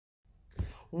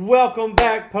Welcome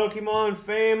back, Pokemon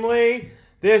family.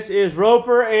 This is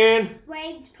Roper and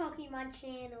Wade's Pokemon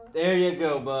channel. There you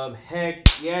go, bub. Heck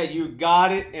yeah, you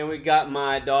got it. And we got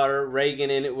my daughter Reagan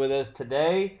in it with us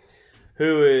today,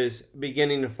 who is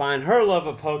beginning to find her love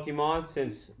of Pokemon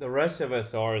since the rest of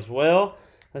us are as well.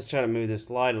 Let's try to move this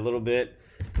light a little bit.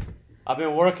 I've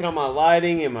been working on my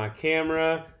lighting and my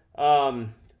camera.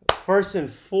 First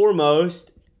and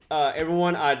foremost,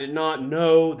 everyone, I did not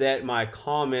know that my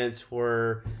comments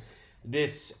were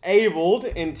disabled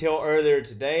until earlier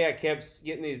today. I kept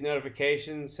getting these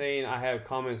notifications saying I have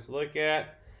comments to look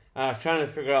at. I was trying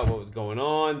to figure out what was going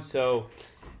on. So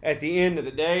at the end of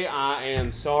the day, I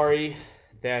am sorry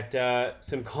that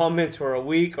some comments were a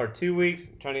week or 2 weeks.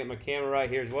 I'm trying to get my camera right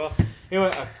here as well.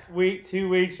 Anyway, a week, 2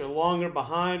 weeks or longer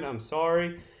behind. I'm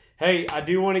sorry. Hey, I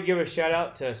do want to give a shout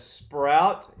out to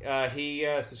Sprout. He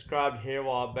subscribed here a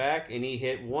while back and he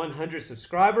hit 100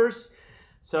 subscribers.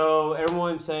 So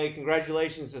everyone say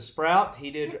congratulations to Sprout. He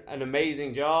did an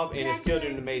amazing job and is still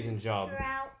doing an amazing job.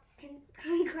 Sprout.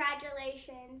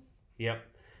 Congratulations. Yep.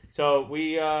 So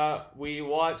we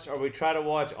try to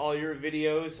watch all your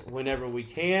videos whenever we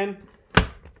can.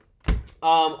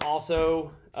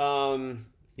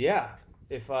 Yeah,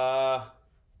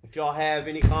 if y'all have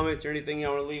any comments or anything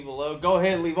y'all want to leave below, go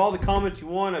ahead and leave all the comments you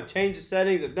want. I've changed the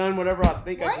settings. I've done whatever I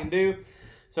think I can do.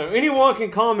 So anyone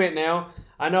can comment now.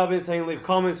 I know I've been saying leave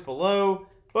comments below,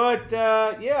 but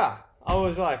yeah, I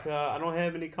was like, I don't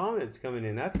have any comments coming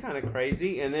in. That's kind of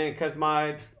crazy. And then because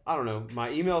my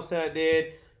email said I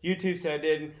did, YouTube said I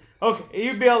didn't. Okay,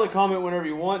 you'll be able to comment whenever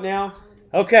you want now.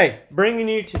 Okay, bringing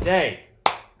you today.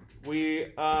 We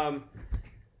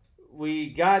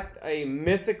got a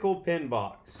mythical pin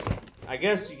box. I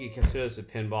guess you could consider this a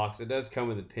pin box. It does come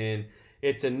with a pin.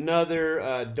 It's another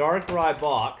Darkrai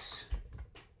box.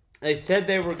 They said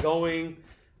they were going,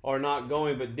 or not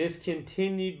going, but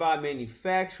discontinued by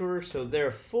manufacturer. So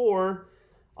therefore,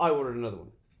 I ordered another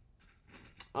one.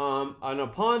 And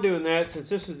upon doing that, since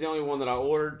this was the only one that I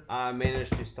ordered, I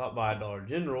managed to stop by Dollar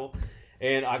General.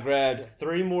 And I grabbed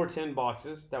 3 more tin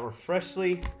boxes that were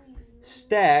freshly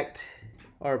stacked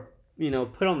or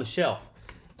put on the shelf.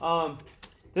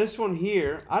 This one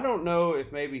here, I don't know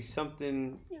if maybe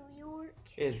something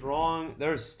is wrong.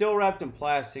 They're still wrapped in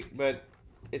plastic, but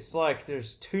it's like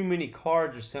there's too many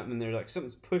cards or something in there. Like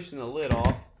something's pushing the lid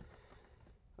off.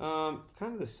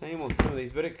 Kind of the same on some of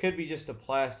these, but it could be just a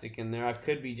plastic in there. I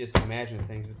could be just imagining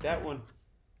things, but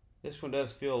this one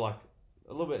does feel like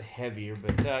a little bit heavier.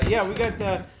 But yeah, we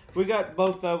got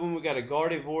both of them. We got a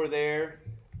Gardevoir there,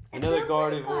 another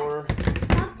Gardevoir.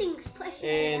 Something's pushing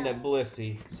and a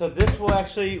Blissey. So this will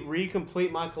actually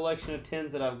recomplete my collection of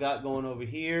tins that I've got going over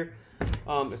here.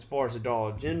 As far as the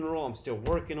Dollar General, I'm still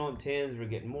working on tins. We're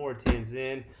getting more tins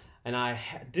in. And I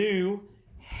do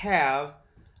have,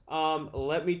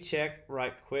 let me check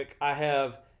right quick. I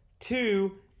have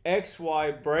 2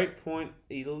 XY Breakpoint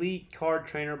Elite Card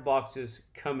Trainer boxes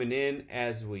coming in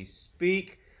as we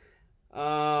speak.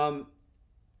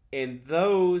 And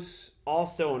those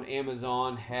also on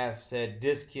Amazon have said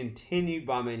discontinued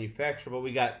by manufacturer. But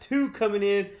we got 2 coming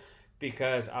in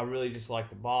because I really just like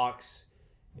the box.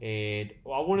 And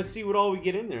I want to see what all we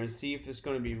get in there and see if it's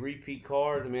going to be repeat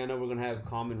cards. I mean, I know we're going to have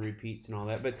common repeats and all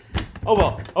that. But, oh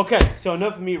well. Okay, so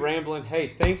enough of me rambling.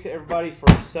 Hey, thanks to everybody for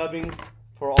subbing.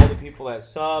 For all the people that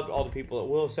subbed, all the people that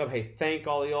will sub. Hey, thank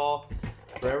all y'all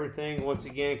for everything. Once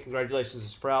again, congratulations to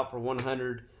Sprout for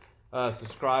 100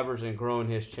 subscribers and growing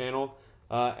his channel.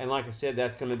 And like I said,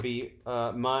 that's going to be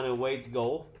mine and Wade's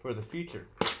goal for the future.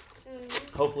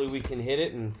 Hopefully we can hit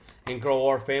it and grow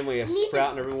our family as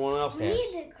Sprout and everyone else has.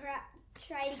 We need to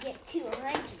try to get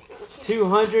 200.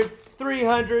 200,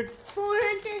 300,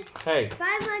 400, hey,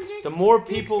 500. the more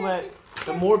people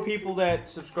that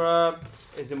subscribe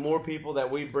is the more people that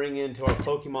we bring into our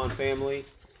Pokemon family,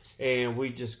 and we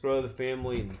just grow the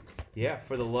family. And yeah,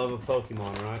 for the love of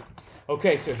Pokemon, right?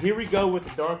 Okay, so here we go with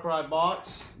the Darkrai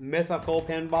box, mythical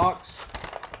pin box.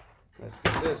 Let's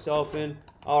get this open.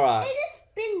 All right. They just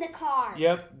spin the card.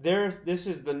 Yep. This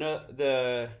is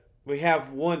we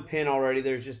have 1 pin already.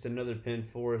 There's just another pin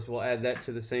for us. We'll add that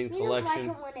to the same collection.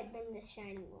 You don't like it when it been the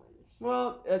shiny ones.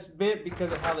 Well, that's bent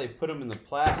because of how they put them in the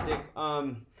plastic.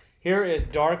 Here is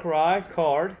Darkrai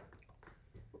card.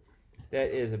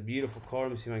 That is a beautiful card.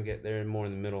 Let me see if I can get there more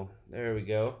in the middle. There we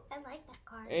go. I like that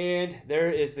card. And there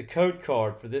is the code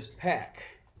card for this pack.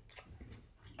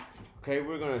 Okay,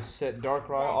 we're going to set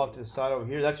Darkrai off to the side over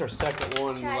here. That's our second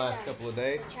one in the last couple of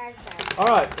days.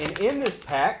 Alright, and in this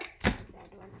pack,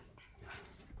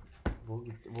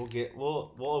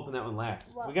 we'll open that one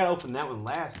last. We got to open that one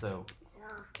last, though.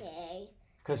 Okay.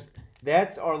 Because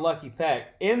that's our lucky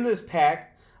pack. In this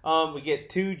pack, We get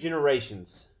 2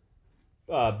 generations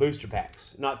booster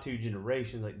packs. Not 2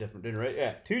 generations, like different generations.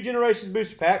 Yeah, 2 generations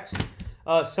booster packs.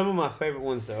 Some of my favorite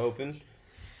ones to open.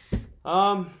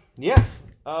 Yeah.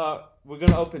 We're going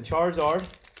to open Charizard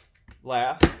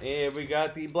last. And we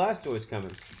got the Blastoise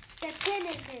coming. So 10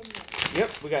 is in there.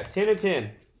 Yep, we got 10 and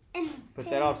 10. And Put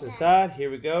 10 that off to the back. side. Here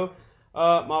we go.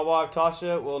 My wife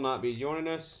Tasha will not be joining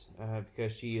us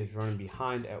because she is running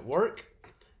behind at work.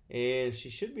 And she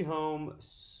should be home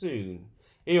soon.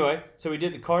 Anyway, so we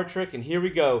did the card trick, and here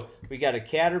we go. We got a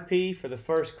Caterpie for the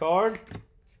first card.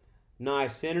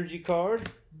 Nice energy card.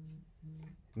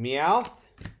 Meowth.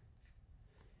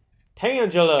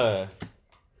 Tangela.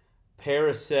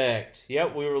 Parasect.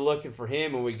 Yep, we were looking for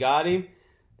him, and we got him.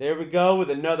 There we go with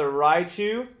another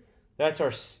Raichu. That's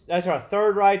our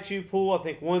third Raichu pool. I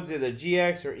think one's either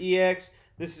GX or EX.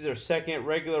 This is our second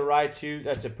regular Raichu.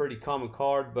 That's a pretty common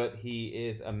card, but he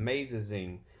is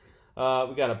amazing. We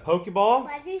got a Pokeball.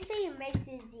 Why do you say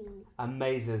amazing?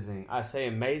 Amazing. I say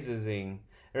amazing.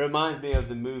 It reminds me of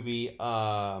the movie.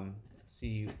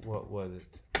 See, what was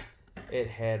it? It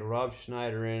had Rob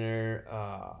Schneider in there.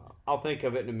 I'll think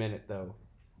of it in a minute, though.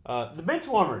 The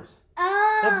Benchwarmers.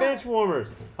 Oh. The Benchwarmers.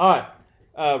 All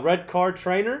right. Red card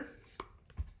trainer.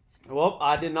 Well,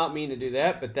 I did not mean to do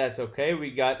that, but that's okay. We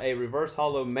got a reverse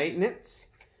hollow maintenance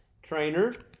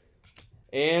trainer.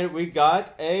 And we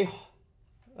got a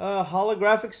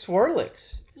holographic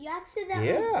Swirlix. You accidentally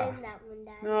Yeah. bend that one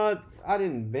down. No, I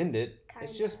didn't bend it. Kinda.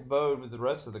 It's just bowed with the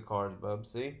rest of the cards, bub.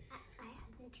 See? I have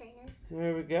some trainers.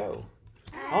 There we go.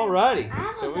 I Alrighty.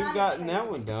 have So a we've lot of gotten that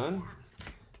one trainers.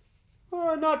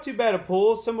 done. Not too bad a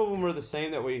pull. Some of them are the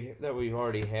same that we've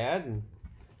already had. And...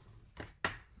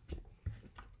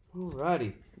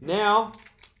 Alrighty. Now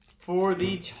for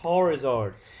the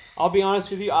Charizard. I'll be honest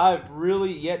with you, I've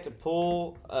really yet to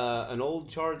pull an old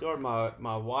Charizard.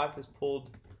 My wife has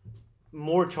pulled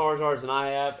more Charizards than I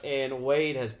have, and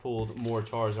Wade has pulled more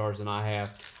Charizards than I have.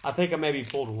 I think I maybe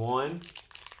pulled one,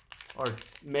 or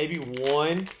maybe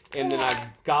one, and then I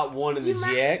got one in the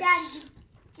GX. Dad,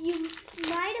 you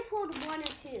might have pulled 1 or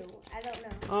 2. I don't know.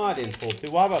 Oh, I didn't pull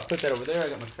 2. Why would I put that over there? I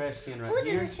got my trash can right Ooh,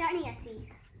 here. there's a shiny I see.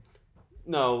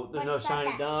 No, there's no What's that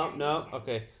shiny that dump. shiny No. shiny?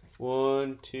 Okay.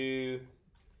 1, 2,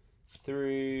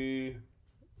 3.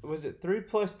 Was it 3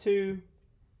 plus 2?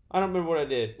 I don't remember what I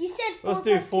did. You said 4 Let's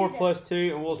do plus 4 2, plus 2,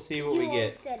 and we'll see what we You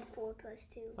get. said 4 plus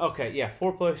 2. Okay, yeah,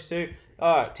 4 plus 2.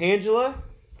 All right, Tangela,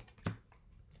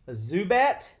 a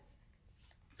Zubat,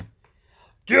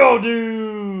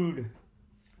 Geodude,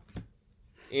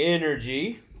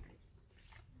 Energy.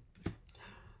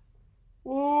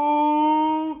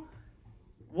 Woo!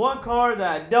 One card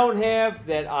that I don't have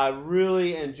that I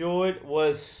really enjoyed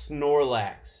was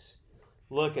Snorlax.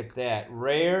 Look at that,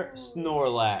 rare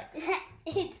Snorlax.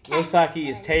 It's Looks like he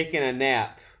is taking a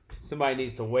nap. Somebody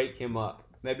needs to wake him up.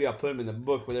 Maybe I'll put him in the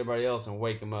book with everybody else and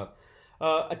wake him up.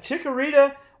 A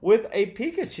Chikorita with a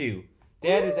Pikachu.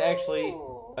 That is actually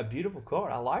a beautiful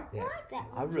card. I like that. I like that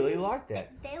I one, really too. like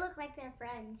that. They look like they're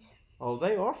friends. Oh,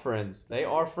 they are friends. They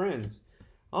are friends.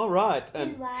 All right.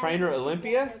 And why Trainer do you think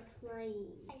Olympia. they're playing?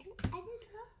 I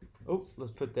don't know. Oh,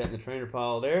 let's put that in the trainer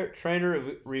pile there. Trainer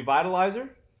Revitalizer.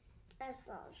 That's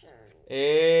all sure.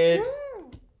 And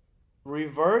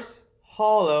reverse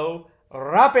hollow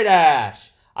Rapidash.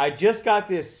 I just got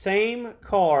this same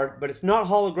card, but it's not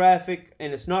holographic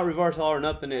and it's not reverse hollow or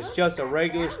nothing. It's just a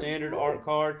regular standard art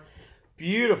card.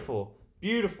 Beautiful,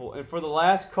 beautiful. And for the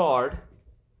last card,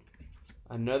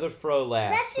 another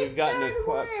Frolass. That's the We've gotten third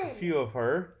quite a one. few of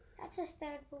her. That's a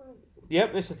third one.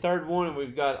 Yep, it's the third one, and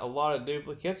we've got a lot of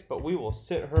duplicates, but we will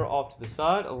sit her off to the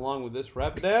side along with this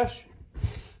Rapidash.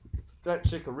 That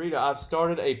Chikorita, I've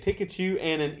started a Pikachu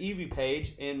and an Eevee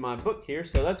page in my book here,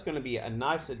 so that's going to be a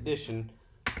nice addition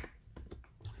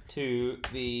to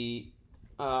the...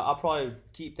 I'll probably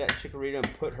keep that Chikorita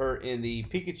and put her in the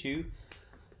Pikachu.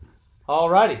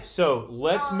 Alrighty, so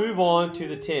let's move on to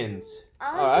the tins.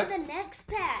 On to the next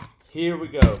pack. Here we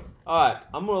go. Alright,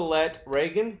 I'm going to let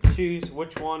Reagan choose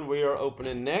which one we are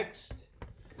opening next.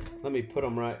 Let me put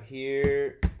them right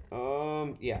here.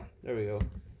 Yeah, there we go.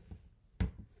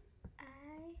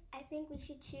 I think we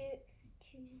should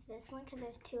choose this one because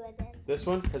there's 2 of them. This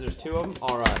one? Because there's 2 of them?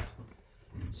 Alright.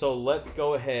 So let's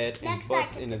go ahead and Next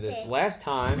bust pack into to this. pick. Last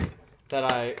time that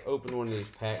I opened one of these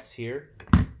packs here,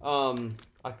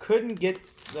 I couldn't get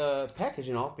the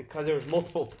packaging off because there was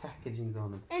multiple packagings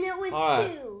on them. And it was All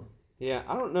right. 2. Yeah,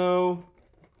 I don't know.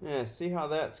 Yeah, see how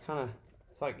that's kind of,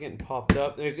 it's like getting popped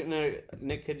up. And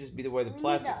it could just be the way the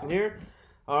plastic's in here.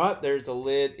 Alright, there's the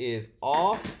lid is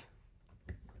off.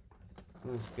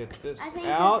 Let's get this I think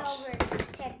out. there's over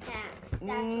 10 packs.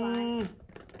 That's why.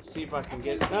 see if I can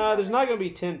get. There's not going to be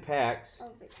 10 packs.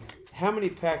 Over 10. How many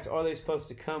packs are they supposed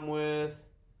to come with?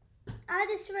 I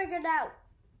just figured out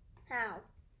how.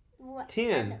 What?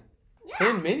 10. Yeah.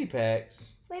 10 mini packs.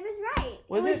 Wait, was right.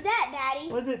 Was it was it? that,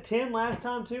 Daddy. Was it 10 last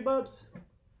time too, Bubs?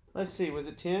 Let's see. Was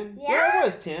it 10? Yeah. It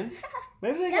was 10.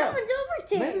 Maybe they That got. one's over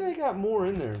 10. Maybe they got more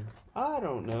in there. I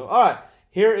don't know. All right.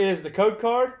 Here is the code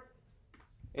card.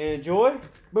 Enjoy.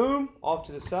 Boom. Off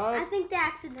to the I side. think they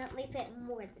accidentally put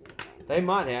more than 10. They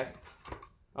might have.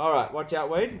 All right. Watch out,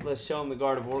 Wade. Let's show them the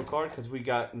Gardevoir card because we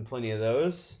got plenty of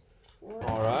those.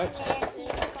 All right.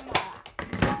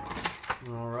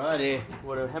 Alrighty.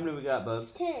 How many we got,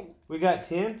 Bubs? 10. We got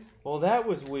 10? Well, that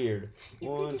was weird. You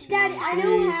 1, think 2, Daddy, I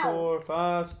know 3, how. 4,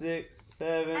 5, 6,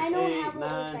 7, I know 8, how it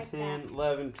looks 9, like 10, that.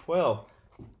 11, 12.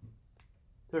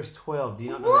 There's 12. Do you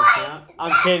not know What? how to count? I'm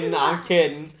That's kidding. I'm not-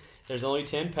 kidding. There's only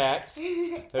 10 packs.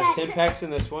 There's 10 packs in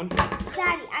this one.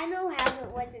 Daddy, I know how it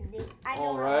wasn't new. I know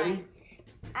Alrighty.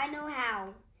 how. I know how.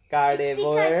 It's Gardevoir.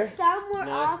 because some were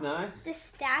off Nice. the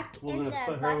stack We're in going the to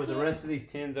put her bucket. with the rest of these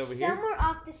 10s over Some here. were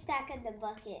off the stack in the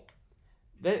bucket.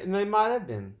 They might have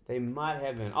been. They might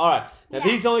have been. All right. Now, Yeah.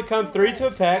 these only come 3 to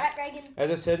a pack. Right, Reagan? As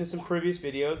I said in some Yeah. previous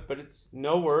videos, but it's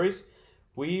no worries.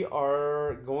 We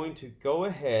are going to go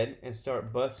ahead and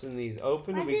start busting these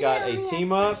open. Why We do got they a only team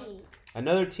have up, 3?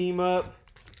 another team up,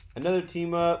 another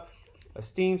team up, a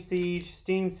Steam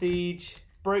Siege,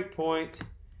 Breakpoint,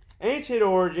 Ancient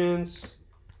Origins,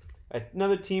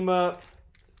 another team up,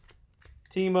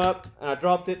 and I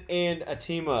dropped it, and a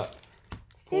team up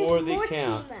for There's the more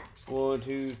count. team ups. 1,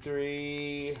 2,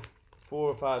 3,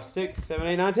 4, 5, 6, 7,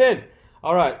 8, 9, 10.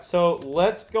 All right, so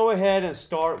let's go ahead and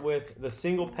start with the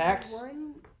single packs.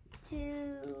 1,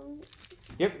 2.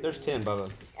 Yep, there's 10,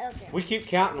 Bubba. Okay. We keep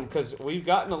counting them because we've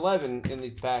gotten 11 in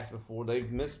these packs before. They've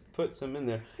put some in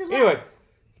there. The Anyway,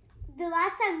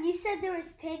 last time you said there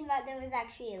was 10, but there was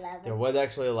actually 11. there was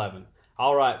actually 11.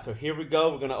 All right, so here we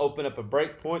go. We're going to open up a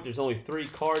Breakpoint. There's only 3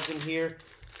 cards in here.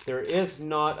 There is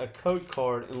not a code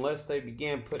card unless they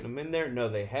began putting them in there. No,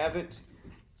 they haven't.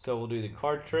 So we'll do the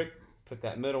card trick. Put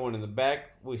that middle one in the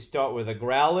back. We start with a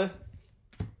Growlithe,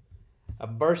 a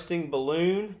Bursting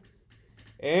Balloon,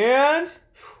 and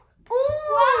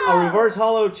Ooh! a Reverse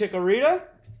Hollow Chikorita,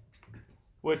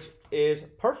 which is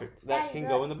perfect. That Daddy, can look.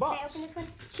 go in the Can I box. open this one?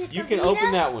 You can Chikorita?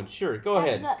 open that one. Sure, go Daddy,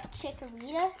 ahead. Look,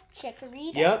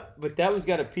 Chikorita. Yep, but that one's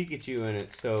got a Pikachu in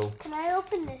it, so... Can I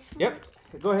open this one? Yep,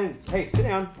 go ahead and... Hey, sit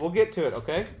down. We'll get to it,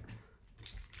 okay?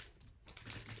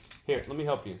 Here, let me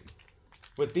help you.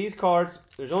 With these cards,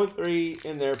 there's only 3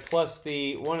 in there, plus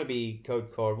the wannabe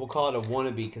code card. We'll call it a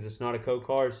wannabe because it's not a code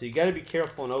card, so you got to be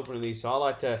careful in opening these. So I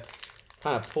like to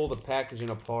kind of pull the packaging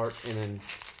apart and then...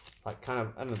 Like kind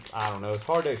of, I don't know, it's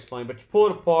hard to explain, but you pull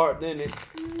it apart, then it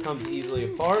comes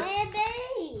easily apart.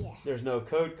 Baby. There's no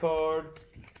code card.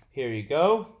 Here you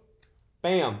go.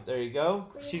 Bam, there you go.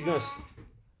 She's going to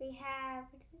We have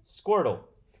Squirtle.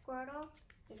 Squirtle.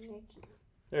 Energy.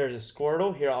 There's a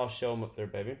Squirtle. Here, I'll show them up there,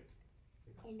 baby.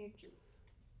 Energy.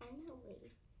 I know it.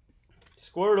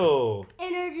 Squirtle.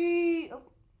 Energy. Oh.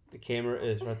 The camera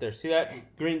is right there. See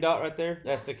that green dot right there?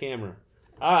 That's the camera.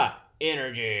 All right,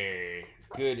 energy.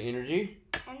 Good energy.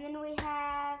 And then we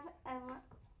have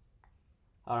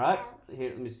All right,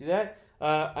 here, let me see that.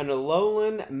 An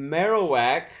Alolan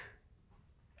Marowak.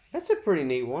 That's a pretty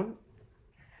neat one.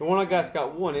 The one I got's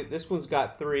got 1. This one's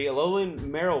got 3. Alolan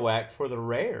Marowak for the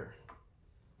rare.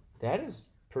 That is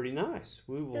pretty nice.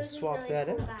 We will those swap are really that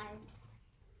cool out.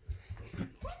 guys.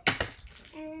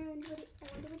 And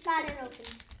we got it open.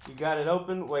 You got it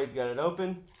open. Wade's got it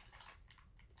open.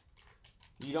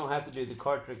 You don't have to do the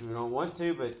card trick if you don't want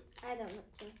to, but I don't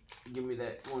know. give me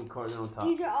that one card there on top.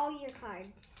 These are all your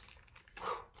cards.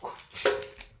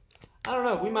 I don't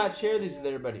know. We might share these with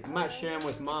everybody. We might share them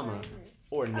with Mama.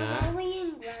 Or not.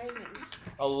 Alolan Grimer.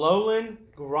 Alolan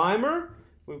Grimer.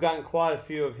 We've gotten quite a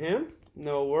few of him.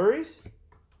 No worries.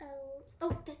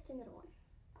 Oh, that's the middle one.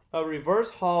 A Reverse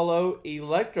Hollow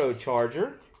Electro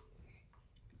Charger.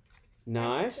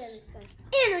 Nice.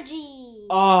 Energy.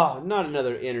 Oh, not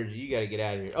another energy. You got to get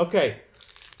out of here. Okay.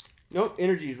 Nope,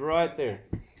 energy's right there.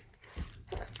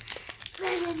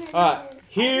 Alright,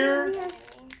 here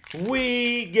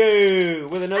we go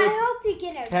with another I hope you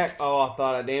get a pack. Oh, I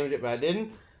thought I damaged it, but I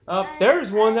didn't.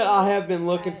 There's one that I have been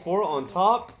looking for on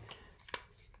top.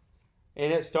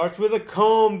 And it starts with a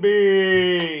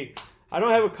combi. I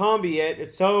don't have a combi yet.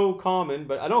 It's so common,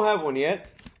 but I don't have one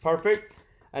yet. Perfect.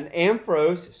 An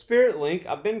Ampharos Spirit Link.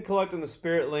 I've been collecting the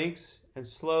Spirit Links and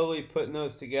slowly putting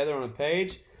those together on a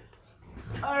page.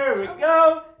 There we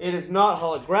go. It is not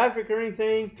holographic or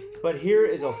anything, but here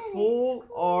is a full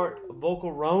art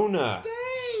Volcarona.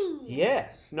 Dang.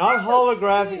 Yes, not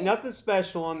holographic, nothing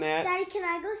special on that. Daddy, can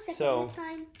I go second this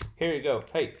time? Here you go.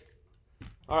 Hey.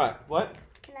 All right, what?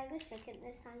 Can I go second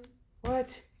this time?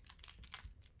 What?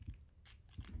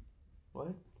 What?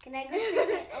 Can I go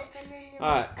second? Open All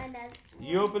right. another.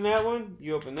 You open that one,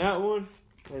 you open that one,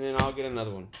 and then I'll get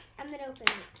another one. I'm gonna open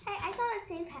it. Hey, I saw the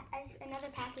same another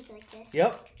package like this.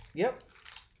 Yep, yep.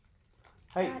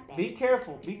 Hey, be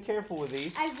careful. Be careful with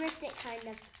these. I ripped it kind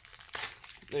of.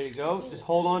 There you go. Just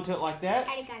hold on to it like that.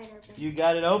 I got it open. You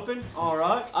got it open. All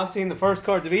right. I've seen the first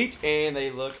cards of each, and they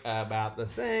look about the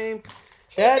same.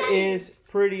 That is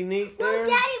pretty neat there. Well,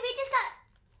 Daddy, we just got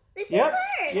the same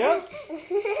card. Yep.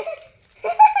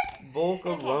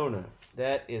 Volcarona.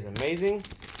 That is amazing.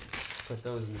 Put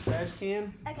those in the trash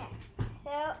can. Okay.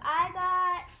 So I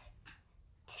got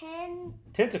 10.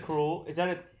 Tentacruel. Is that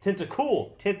a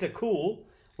Tentacool? Tentacool.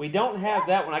 We don't have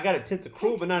that one. I got a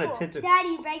Tentacruel, but not a Tentacool.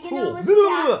 Daddy, Regan almost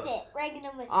dropped it. Regan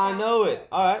almost dropped I know it. it.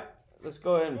 All right. Let's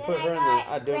go ahead and put her in the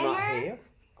I do not have.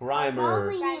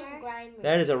 Grimer.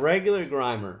 That is a regular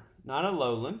Grimer, not a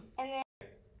Lowland.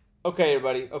 Okay,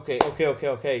 everybody.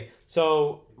 Okay.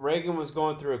 So Reagan was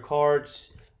going through her cards.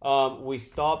 We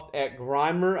stopped at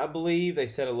Grimer, I believe. They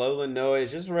said a Lowland. No,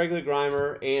 it's just a regular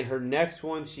Grimer. And her next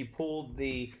one, she pulled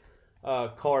the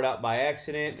card out by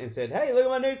accident and said, "Hey, look at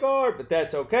my new card." But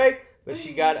that's okay. But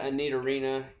she got a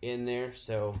Nidorina in there,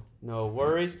 so no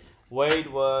worries.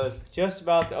 Wade was just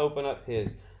about to open up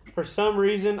his. For some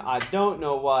reason, I don't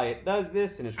know why it does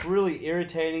this, and it's really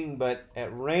irritating, but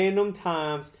at random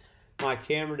times, my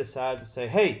camera decides to say,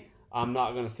 "Hey, I'm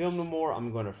not going to film no more.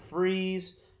 I'm going to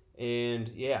freeze." And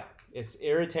yeah, it's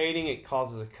irritating. It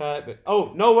causes a cut, but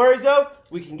oh, no worries though.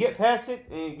 We can get past it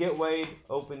and get Wade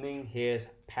opening his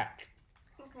pack.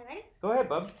 Okay, ready? Go ahead,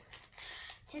 bub.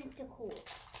 Tentacool.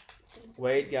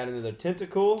 Wade got another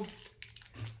Tentacool.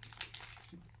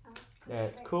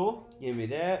 That's cool. Give me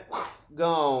that.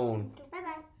 Gone.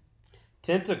 Bye-bye.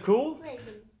 Tentacool.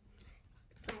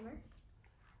 Grimer.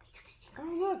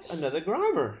 Oh, look. Another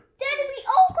Grimer. Daddy, we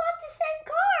all got the same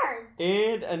card.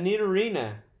 And a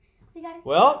Nidorina. We got it.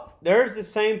 Well, there's the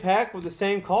same pack with the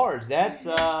same cards. That's,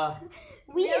 weird.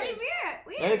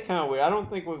 That is kind of weird. I don't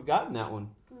think we've gotten that one.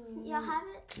 Y'all have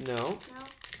it? No.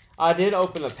 I did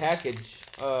open a package,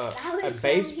 a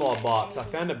baseball box. I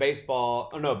found a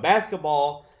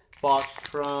basketball box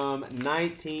from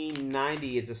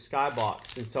 1990. It's a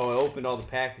skybox, and so I opened all the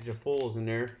package of fulls in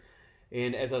there.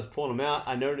 And as I was pulling them out,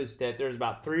 I noticed that there's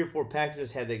about 3 or 4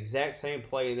 packages had the exact same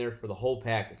play in there for the whole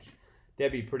package.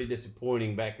 That'd be pretty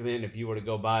disappointing back then if you were to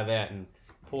go buy that and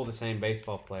pull the same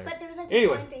baseball player. But there was like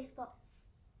one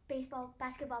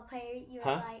basketball player you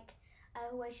were like,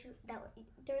 I wish that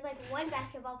there was like one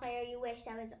basketball player you wish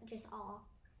that was just all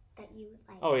that you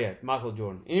like. Oh yeah, Michael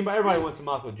Jordan. Everybody wants a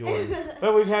Michael Jordan.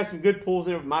 But we've had some good pulls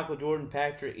there with Michael Jordan,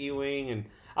 Patrick Ewing, and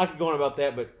I could go on about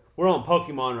that, but we're on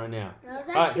Pokemon right now. All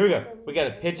right, here we go. We got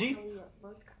a Pidgey.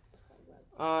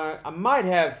 I might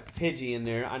have Pidgey in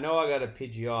there. I know I got a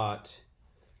Pidgeot.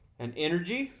 An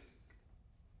Energy.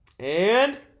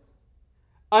 And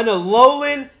an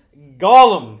Alolan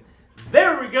Golem.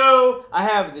 There we go. I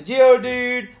have the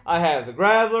Geodude. I have the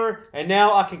Graveler. And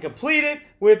now I can complete it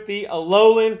with the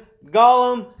Alolan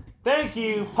Golem. Thank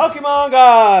you, Pokemon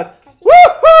gods.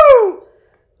 Woohoo!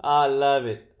 I love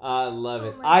it. I love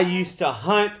it. I used to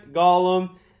hunt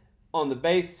Golem on the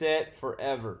base set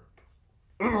forever.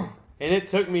 And it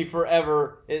took me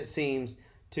forever, it seems,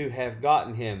 to have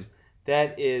gotten him.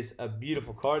 That is a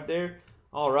beautiful card there.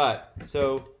 All right.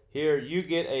 So here you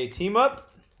get a team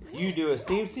up. You do a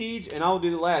Steam Siege, and I'll do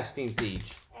the last Steam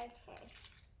Siege. Okay.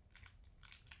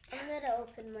 I'm going to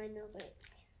open mine over.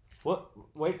 What?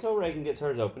 Wait till Reagan gets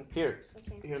hers open. Here.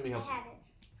 Okay. Here, let me help. I have it.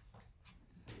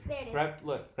 There it is.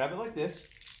 Grab it like this.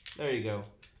 There you go.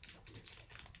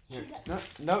 Here.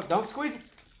 No, don't squeeze it.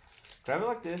 Grab it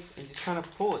like this and just kind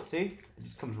of pull it. See? It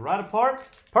just comes right apart.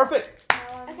 Perfect.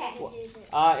 Okay.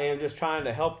 I am just trying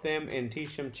to help them and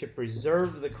teach them to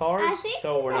preserve the cards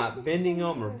so we're not bending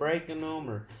them or breaking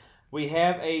them. We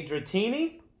have a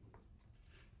Dratini.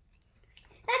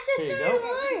 That's the third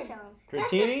one. Dratini.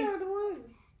 That's the third one.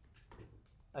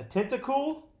 A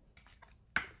Tentacool.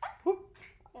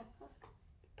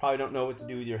 Probably don't know what to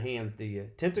do with your hands, do you?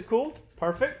 Tentacool.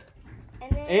 Perfect.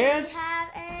 And then we have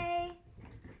a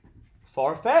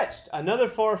Farfetch'd. Another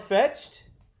Farfetch'd.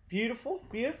 Beautiful,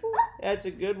 beautiful. That's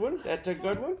a good one. That's a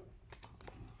good one.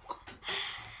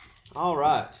 All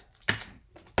right.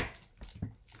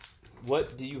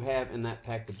 What do you have in that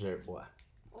package there, boy?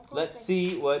 Let's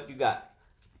see what you got.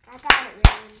 I got it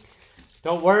written.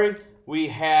 Don't worry. We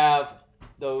have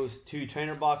those 2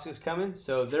 trainer boxes coming,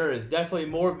 so there is definitely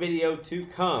more video to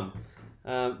come.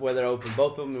 Whether I open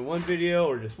both of them in one video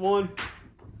or just one,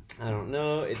 I don't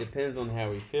know. It depends on how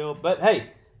we feel. But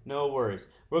hey, no worries.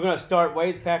 We're going to start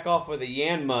Wade's pack off with a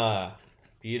Yanma.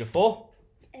 Beautiful.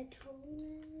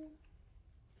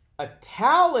 A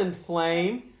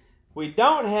Talonflame. We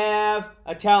don't have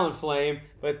a Talonflame,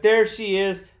 but there she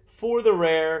is for the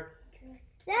rare.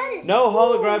 That is no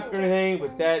cool. holographic or anything,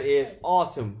 but that is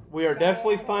awesome. We are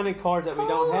definitely finding cards that we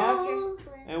don't have.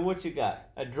 And what you got?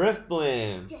 A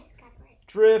Drifblim.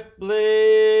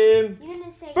 Drifblim.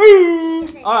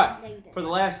 Boom! Alright, for the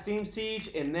last Steam Siege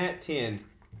in that 10.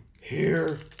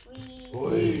 Here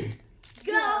we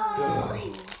go.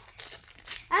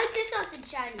 I just something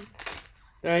shiny.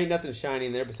 There ain't nothing shiny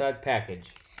in there besides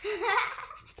package.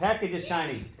 Package is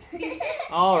shiny.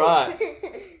 Alright.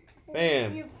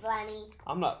 Bam. You're funny.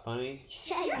 I'm not funny.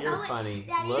 Yeah, you're funny.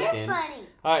 Daddy, looking. you're funny.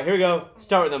 Alright, here we go.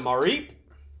 Start with a Mareep.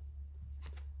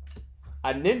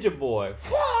 A Ninja Boy.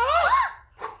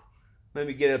 Let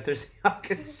me get it up there so y'all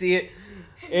can see it.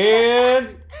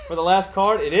 And for the last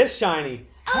card, it is shiny.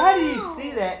 How do you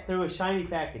see that through a shiny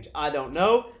package? I don't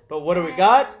know. But what do we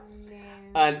got?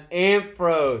 An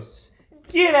Ampharos.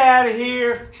 Get out of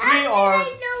here. How did I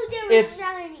know they were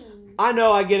shiny? I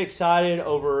know I get excited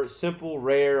over simple,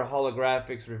 rare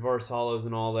holographics, reverse holos,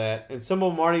 and all that. And some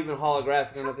of them aren't even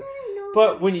holographic or nothing.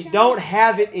 But when you don't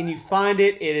have it and you find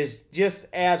it, it is just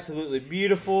absolutely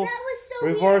beautiful. That was so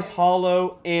reverse weird.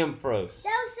 holo Ampharos.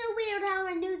 That was so weird how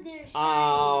I knew they were shiny.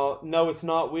 Oh, no, it's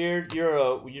not weird.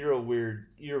 You're weird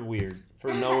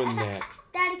for knowing that.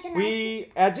 Daddy, can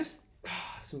we just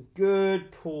some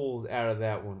good pulls out of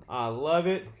that one. I love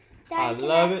it. Daddy, I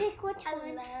love it. Pick which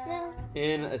one?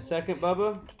 In a second,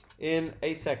 Bubba. In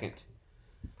a second.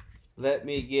 Let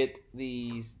me get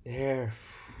these there.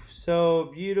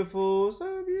 So beautiful.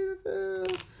 So beautiful.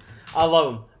 I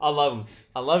love them. I love them.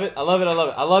 I love it. I love it. I love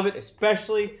it. I love it.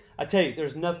 Especially, I tell you,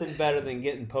 there's nothing better than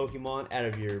getting Pokemon out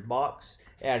of your box,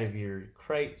 out of your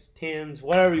crates, tins,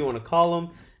 whatever you want to call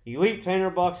them. Elite trainer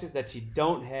boxes that you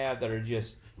don't have that are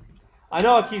just... I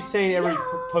know I keep saying every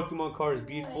Pokemon card is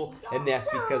beautiful, and that's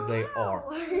because they are.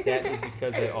 That is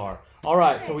because they are. All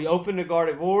right, so we opened the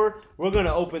Gardevoir. We're going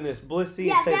to open this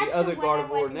Blissey and save the other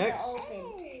Gardevoir next.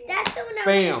 That's the one I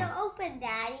Bam. wanted to open,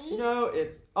 Daddy. No,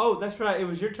 it's... Oh, that's right. It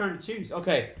was your turn to choose.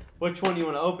 Okay, which one do you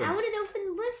want to open? I wanted to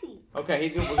open Blissey.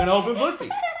 Okay, we're going to open Blissey.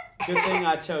 Good thing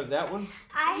I chose that one.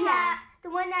 I have... The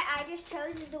one that I just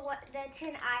chose is the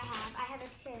tin I have. I have a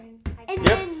tin.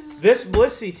 Yep. This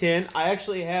Blissey tin, I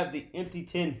actually have the empty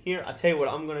tin here. I'll tell you what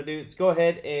I'm going to do is go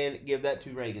ahead and give that to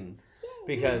Reagan.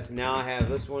 Because now I have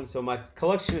this one. So my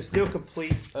collection is still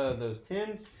complete of those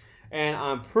tins. And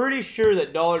I'm pretty sure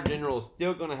that Dollar General is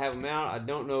still going to have them out. I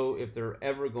don't know if they're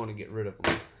ever going to get rid of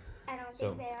them. I don't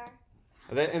think they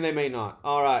are. And they may not.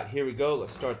 All right, here we go.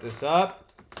 Let's start this up.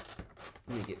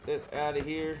 Let me get this out of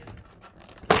here.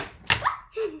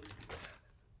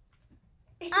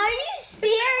 Are you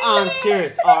serious? I'm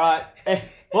serious. All right.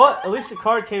 Well, at least the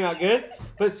card came out good.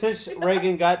 But since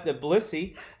Reagan got the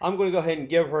Blissey, I'm going to go ahead and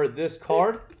give her this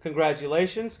card.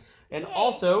 Congratulations. And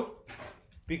also,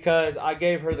 because I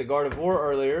gave her the Gardevoir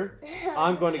earlier,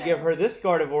 I'm going to give her this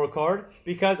Gardevoir card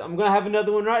because I'm going to have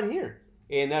another one right here.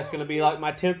 And that's going to be like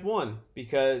my 10th one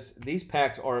because these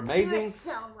packs are amazing.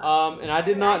 And I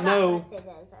did not know...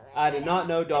 I did not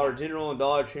know Dollar General and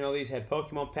Dollar Tree and all these had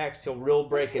Pokemon packs till Real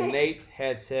Break and Nate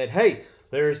had said, hey,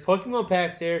 there's Pokemon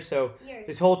packs there. So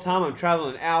this whole time I'm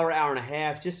traveling an hour, hour and a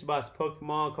half just to buy some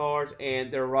Pokemon cards,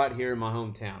 and they're right here in my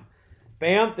hometown.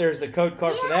 Bam, there's the code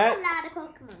card for that. We have a lot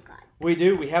of Pokemon cards. We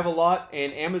do. We have a lot,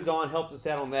 and Amazon helps us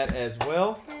out on that as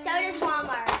well. So does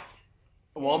Walmart.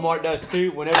 Walmart does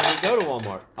too whenever we go to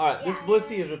Walmart. All right, this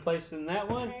Blissey is replacing that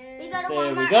one. We go to there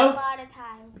Walmart we go. a lot of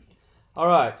times. All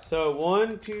right, so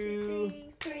 1, 2,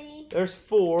 3. There's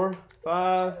 4,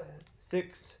 5,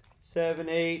 6, 7,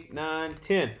 8, 9,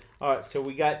 10. All right, so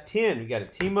we got 10. We got a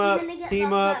team up,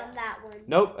 team up.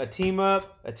 Nope, a team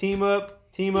up, a team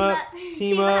up, team up,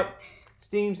 team up.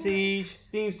 Steam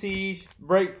Siege,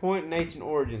 Breakpoint, and Ancient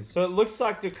Origins. So it looks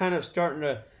like they're kind of starting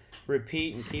to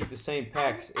repeat and keep the same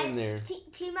packs in there.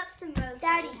 Team Up's the most.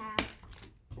 Daddy.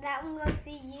 That one goes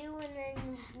to you and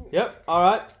then... Yep,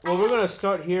 alright. Well, we're going to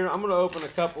start here. I'm going to open a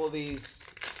couple of these.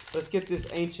 Let's get this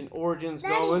Ancient Origins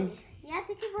going. You have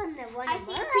to keep on the one. I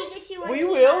see Pikachu on We Team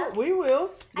will, Up. we will.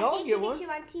 Y'all I see get Pikachu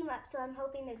one. on Team Up, so I'm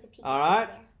hoping there's a Pikachu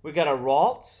Alright, there. we got a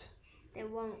Ralts. There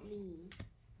won't be.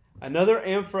 Another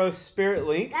Ampharos Spirit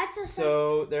Link. That's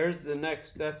so there's the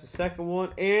next, that's the second one.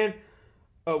 And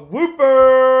a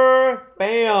Wooper!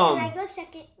 Bam! Can I go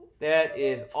second? That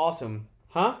is awesome.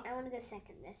 Huh? I want to go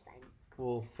second this time.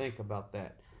 We'll think about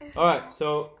that. All right,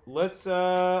 so let's.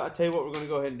 I tell you what, we're gonna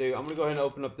go ahead and do. I'm gonna go ahead and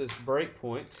open up this break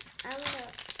point.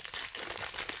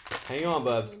 Hang on,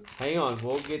 Bubs. Hang on.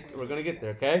 We're gonna get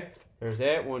there. Okay. There's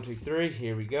that. 1, 2, 3.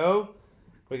 Here we go.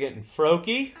 We're getting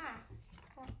Froakie.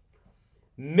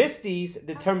 Misty's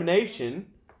Determination.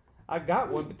 I got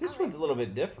one, but this one's a little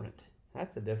bit different.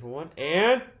 That's a different one.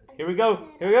 And here we go.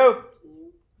 Here we go.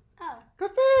 Oh.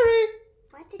 Clefairy.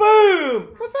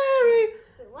 Boom. Clefairy.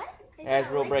 What? As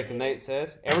Real Breaking Nate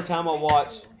says, every time I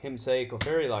watch him say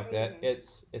Clefairy like that,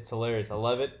 it's hilarious. I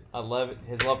love it. I love it.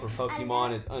 His love for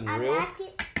Pokemon is unreal. I like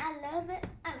it. I love it.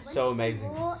 So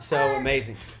amazing. So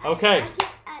amazing. Okay.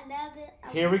 I love it.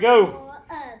 Here we go.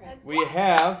 We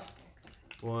have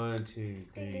 1, 2,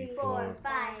 3, 4,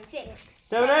 5, 6,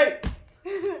 7,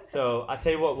 8. So I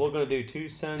tell you what, we're gonna do 2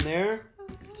 sun there,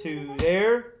 2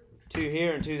 there, 2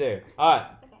 here, and 2 there. All right.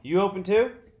 Okay. You open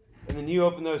 2, and then you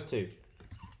open those 2. Okay.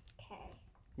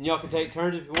 And y'all can take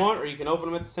turns if you want, or you can open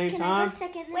them at the same time. I go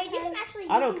second this Wait, you can actually.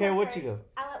 I don't care what you go.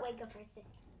 I'll let Wade go first this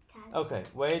time. Okay,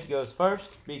 Wade goes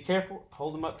first. Be careful.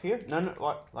 Hold them up here.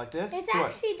 No, like this. It's See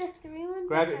what? actually the 3 ones.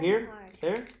 Grab it here, hard.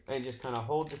 there, and just kind of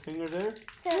hold your finger there.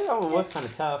 The, That one was kind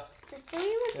of tough. The 3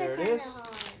 ones There are it kind is. of hard.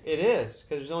 It is,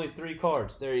 because there's only 3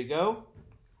 cards. There you go.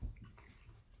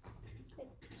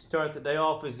 Start the day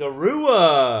off with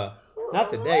Zorua. Not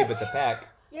the day, but the pack.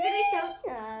 You're gonna be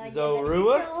so.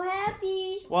 Zorua? So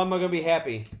happy. Why am I gonna be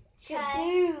happy?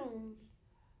 Shaboom.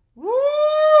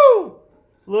 Woo!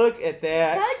 Look at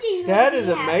that. Told you. That is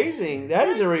amazing. That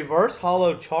is a reverse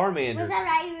hollow Charmander. Was that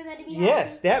right? You were gonna be happy?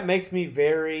 Yes, that makes me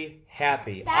very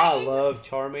happy. I love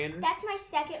Charmander. That's my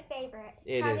second favorite.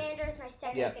 Charmander is my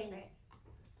second favorite.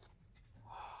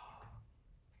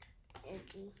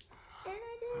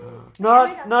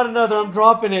 Not another. I'm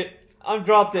dropping it. I'm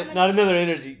dropped it. Not another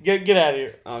energy. Get out of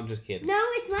here. Oh, I'm just kidding. No,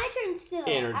 it's my turn still.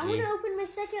 Energy. I want to open my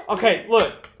second one. Okay,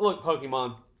 look,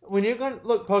 Pokemon. When you're gonna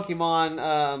look,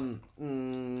 Pokemon,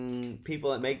 people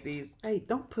that make these, hey,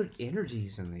 don't put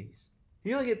energies in these.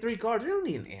 You only get 3 cards. You don't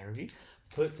need an energy.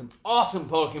 Put some awesome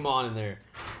Pokemon in there.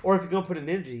 Or if you're gonna put an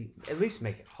energy, at least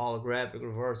make it holographic,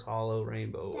 reverse holo,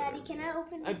 rainbow. Daddy, can I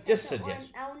open my just second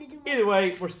suggest. one? I want to do my Either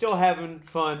way, we're still having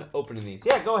fun opening these.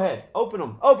 Yeah, go ahead. Open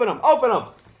them. Open them. Open them.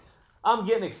 I'm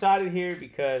getting excited here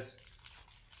because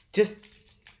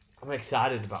I'm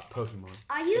excited about Pokemon.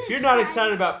 If you're not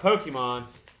excited about Pokemon,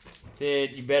 then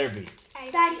you better be.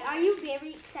 Daddy, are you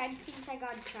very excited since I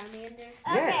got a Charmander?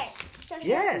 Yes. Okay, so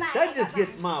yes, that just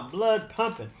gets my blood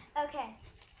pumping. Okay,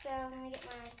 so let me get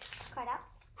my card out.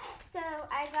 So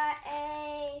I got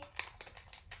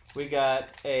We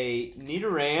got a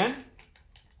Nidoran.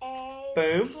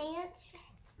 Boom.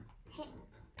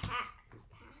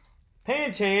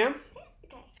 Pancham.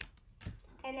 Okay.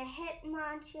 And a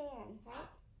Hitmonchan, right?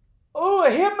 Oh, a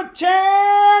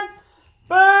Hitmonchan!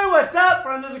 Boo! What's up?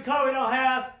 For another card we don't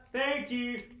have. Thank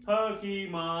you,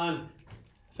 Pokemon.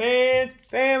 Fans,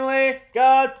 family,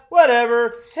 gods,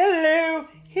 whatever. Hello.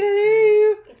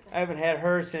 Hello. I haven't had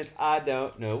her since I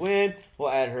don't know when. We'll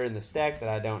add her in the stack that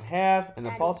I don't have, and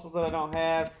the possibles that I don't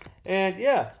have. And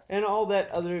yeah, and all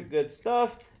that other good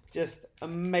stuff. Just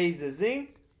amazing.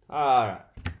 Alright.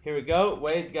 Here we go.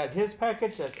 Wade's got his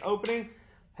package that's opening.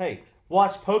 Hey,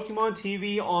 watch Pokemon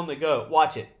TV on the go.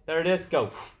 Watch it. There it is. Go.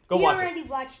 Go watch it. You already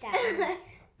watched that.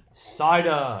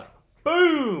 Psyduck.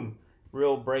 Boom.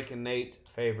 Real Breaking Nate's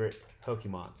favorite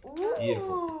Pokemon. Ooh,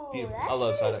 Beautiful. Beautiful. I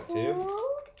love Psyduck too.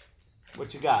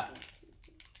 What you got?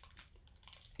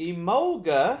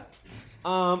 Emolga.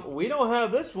 We don't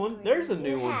have this one. There's a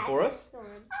new one for us.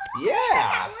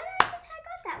 Yeah.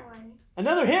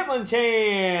 Another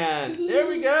Hitmonchan! There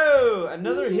we go!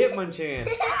 Another Hitmonchan.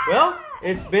 Well,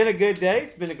 it's been a good day.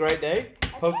 It's been a great day.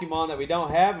 Pokemon that we don't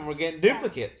have, and we're getting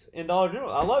duplicates in Dollar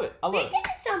General. I love it. I love it. We're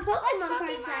getting some Pokemon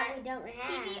cards that we don't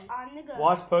have. TV on the go.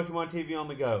 Watch Pokemon TV on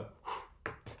the go.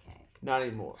 Not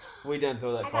anymore. We done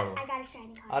throw that card away. I got a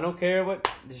shiny card. I don't care what.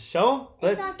 Just show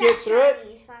them. Let's get through it.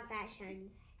 It's not that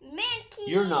shiny. Mankey.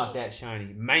 You're not that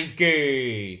shiny.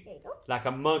 Mankey. There you go. Like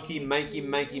a monkey, manky,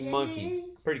 monkey.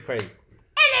 Pretty crazy.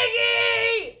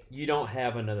 Energy! You don't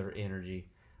have another energy.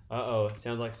 Uh-oh. It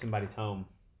sounds like somebody's home.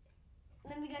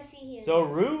 Let me go see here.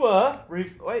 Zorua.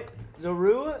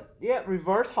 Zorua? Yeah,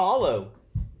 reverse hollow.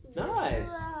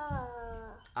 Nice.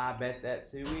 I bet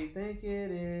that's who we think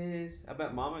it is. I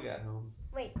bet Mama got home.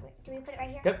 Wait. Do we put it right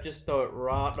here? Yep, just throw it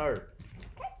right there.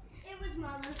 Okay. It was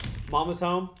Mama. Mama's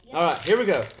home? Yep. All right, here we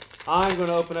go. I'm going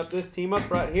to open up this team up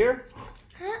right here.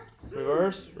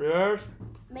 Reverse.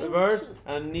 A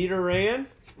Nidoran.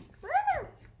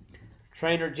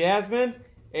 Trainer Jasmine.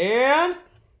 And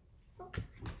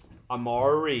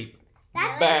Amari.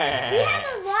 That's Bad. We have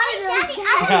a lot of those.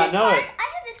 I know it. I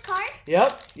have this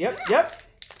Yep.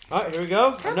 All right, here we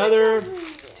go. Another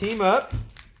team up.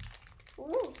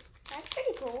 Ooh, that's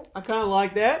pretty cool. I kind of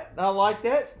like that. I like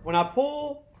that. When I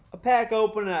pull a pack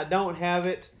open and I don't have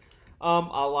it,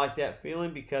 I like that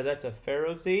feeling because that's a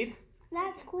Pharaoh seed.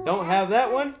 That's cool. Don't have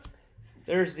that one.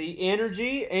 There's the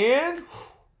energy and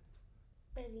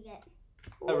What did we get?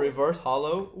 a reverse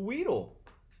hollow Weedle.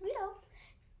 Weedle.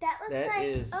 That looks That like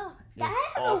is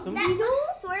awesome. That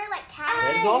looks sort of like cat.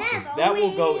 That is awesome. That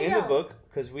will go in the book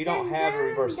because we don't have a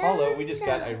reverse hollow. We just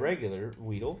got a regular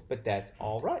Weedle, but that's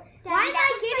all right. Why am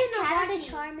I getting a lot of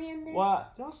Charmander? Why?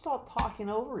 Don't stop talking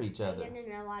over each other. I'm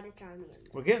getting a lot of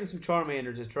Charmander. We're getting some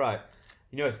Charmanders. That's right.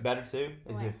 You know what's better too?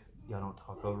 Is if y'all don't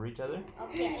talk over each other.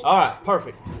 Okay. All right,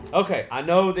 perfect. Okay, I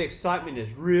know the excitement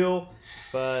is real,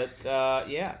 but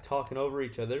yeah, talking over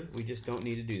each other, we just don't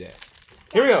need to do that.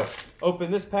 Here we go. Open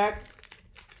this pack.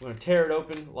 We're going to tear it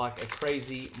open like a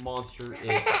crazy monster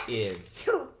it is.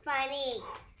 So funny.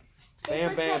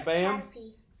 Bam, bam, bam.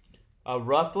 A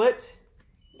Rufflet.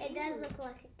 It does look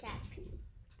like a cat pee.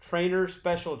 Trainer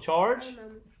special charge. Hey,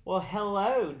 Mom. Well,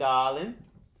 hello, darling.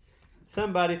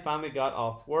 Somebody finally got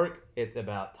off work. It's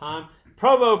about time.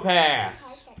 Promo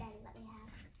Pass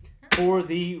for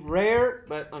the rare,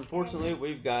 but unfortunately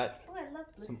we've got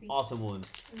some awesome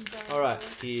ones. All right,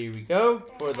 here we go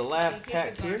for the last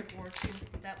pack here.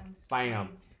 That one's Bam.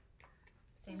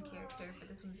 Same character, but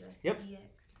this one's a Yep. EX.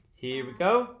 Here we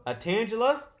go. A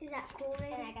Tangela. Is that cool?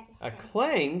 And I got this A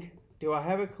Clang. Do I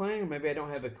have a Clang? Or maybe I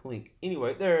don't have a Clink.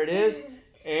 Anyway, there it is.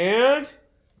 And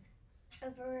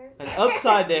an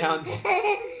upside down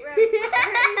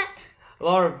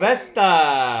Larvesta.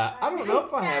 I don't know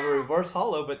if I have a reverse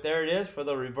hollow, but there it is for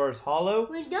the reverse hollow.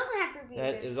 We don't have to be.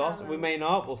 That is awesome. We may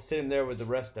not. We'll sit him there with the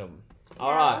rest of them.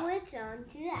 All now right. it's on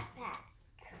to that pack.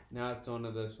 Now it's on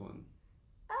to this one.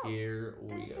 Oh, Here we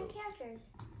there's go. some characters.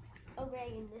 Oh,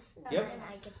 Reagan, this. Yep. And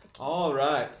I get the All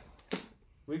right.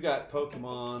 We've got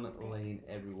Pokemon laying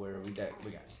everywhere. We got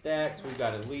stacks. We've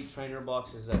got Elite Trainer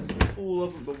boxes. That's full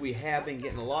of them, but we have been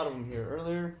getting a lot of them here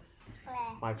earlier.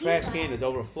 My trash can is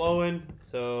overflowing.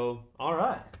 So, all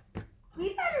right.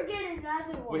 We better get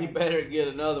another one. We better get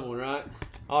another one, right?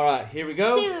 All right, here we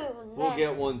go. Soon. We'll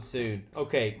get one soon.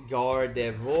 Okay,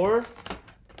 Gardevoir.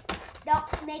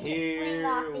 Don't make it fling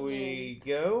off Here again. we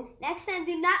go. Next time,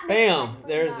 do not make Bam! it fling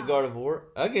There's the off. Gardevoir.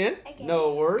 Again.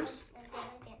 No worries.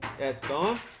 Again. That's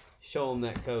gone. Show them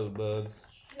that code, Bubs.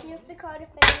 Here's the code if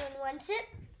anyone wants it.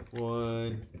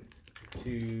 1,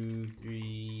 2,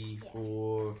 3,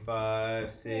 4,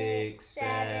 5, 6,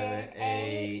 7,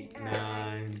 8,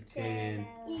 9, 10.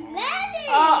 11.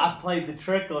 Ah, I played the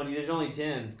trick on you. There's only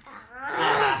 10.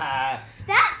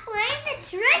 Stop playing the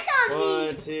trick on me.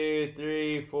 1, 2,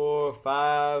 3, 4,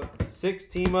 5, 6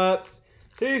 team ups,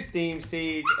 2 Steam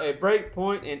Siege, a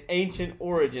Breakpoint, and Ancient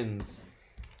Origins.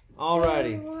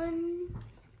 Alrighty.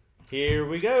 Here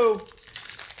we go.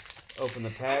 Open the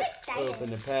pack. Open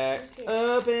the pack.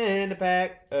 Open the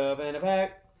pack. Open the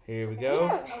pack. Here we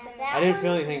go. I didn't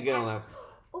feel anything good on that.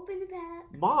 Open the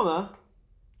pack. Mama,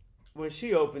 when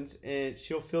she opens and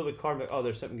she'll feel the card, like, oh,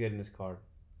 there's something good in this card.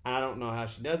 And I don't know how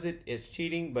she does it. It's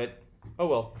cheating, but oh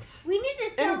well. We need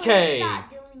to tell her to MK. stop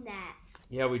doing that.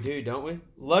 Yeah, we do, don't we?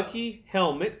 Lucky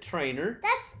Helmet Trainer.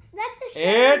 That's a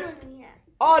And shame one we have.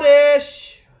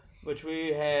 Oddish, which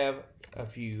we have a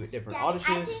few different Daddy,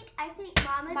 Oddishes. I think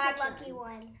Mama's the lucky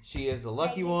one. She is the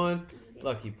lucky one.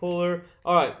 Lucky puller.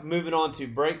 All right, moving on to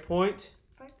Breakpoint.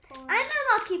 I'm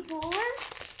a lucky puller.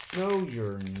 No,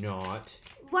 you're not.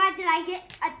 Why did I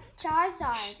get a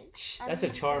Charizard? That's a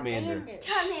Charmander.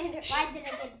 Charmander. Why did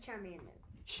I get a Charmander?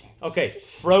 Okay,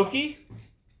 Froakie.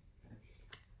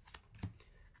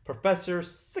 Professor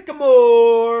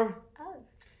Sycamore. Oh.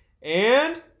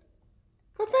 And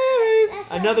Clefairy.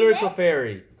 That's Another it?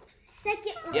 Clefairy.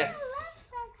 Second one. Yes.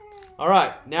 All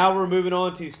right, now we're moving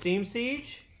on to Steam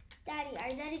Siege. Daddy, are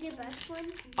you gonna give us one?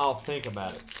 I'll think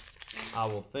about it. I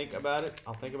will think about it.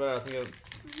 I'll think about it. I'll think of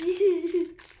it.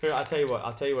 Here, I'll tell you what.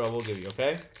 I'll tell you what I will give you,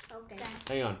 okay? Okay.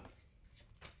 Hang on.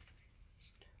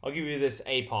 I'll give you this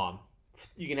A-Palm.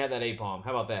 You can have that A-Palm. How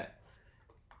about that?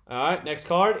 All right, next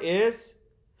card is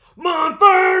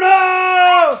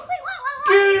Monferno! Wait, what?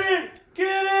 Get it!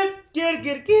 Get it! Get it,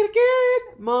 get it, get it, get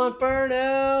it!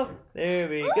 Monferno. There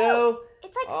we go.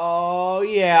 It's like, Oh,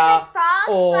 yeah. it's like frog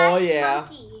Oh, slash yeah.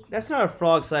 monkey. That's not a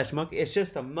frog slash monkey. It's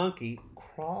just a monkey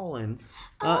crawling.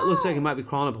 It looks like it might be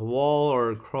crawling up a wall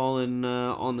or crawling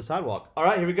on the sidewalk. All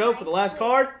right, here we go for the last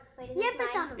card. Wait, yep,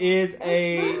 it's on the Is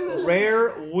a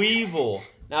rare Weevil.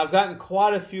 Now, I've gotten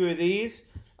quite a few of these.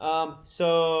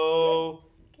 So,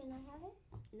 Can I have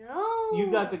it? No.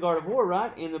 you got the Gardevoir,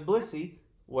 right? And the Blissey.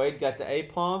 Wade got the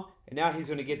A-Palm. And now he's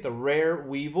going to get the rare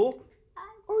Weevil.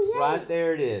 Oh, yeah. Right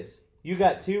there it is. You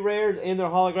got 2 rares and their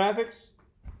holographics.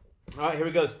 All right, here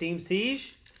we go. Steam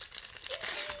Siege.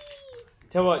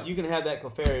 Tell you what, you can have that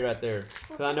Clefairy right there.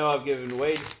 Because I know I've given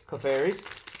away Clefairies.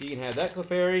 You can have that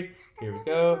Clefairy. Here we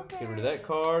go. Get rid of that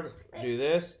card. Do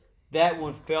this. That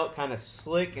one felt kind of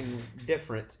slick and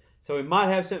different. So we might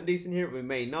have something decent here, but we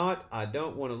may not. I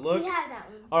don't want to look. We have that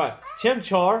one. All right,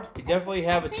 Chimchar. We definitely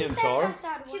have a Chimchar.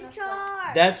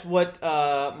 Chimchar. That's what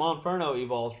Monferno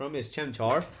evolves from, is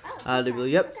Chimchar.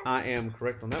 Yep, I am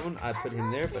correct on that one. I put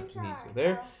him there, but he needs to go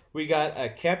there. We got a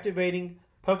Captivating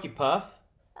Pokepuff.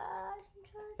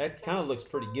 That kind of looks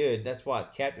pretty good. That's why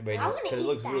it's captivating, because it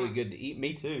looks really good to eat.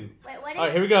 Me too. Wait, what? All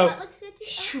right, here we go. What looks good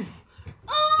to you?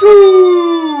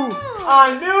 Oh!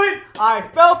 I knew it. I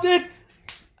felt it.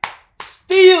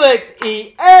 Steelix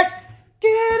EX.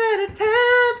 Get out of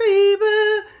time,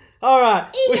 baby. All right.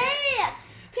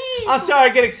 EX. I'm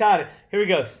sorry, I get excited. Here we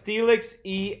go. Steelix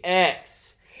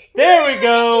EX. There we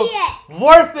go.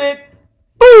 Worth it.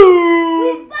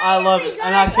 Boom! I love it.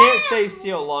 And I can't stay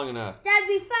still long enough. That'd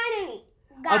be funny.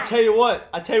 I'll tell you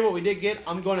what we did get.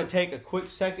 I'm going to take a quick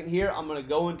second here. I'm going to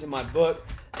go into my book.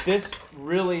 This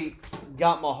really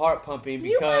got my heart pumping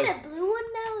because... You got a blue one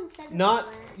now instead of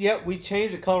not, yep, we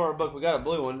changed the color of our book. We got a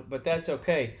blue one, but that's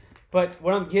okay. But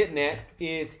what I'm getting at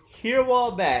is here a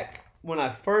while back, when I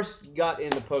first got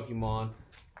into Pokemon,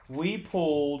 we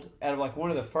pulled out of like one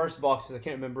of the first boxes, I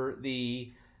can't remember,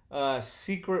 the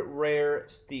secret rare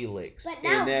Steelix. But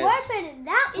now Warpin'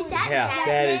 that one. Is that Jasmine?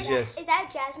 That is just... Is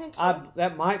that Jasmine too?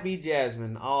 That might be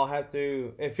Jasmine. I'll have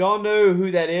to... If y'all know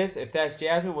who that is, if that's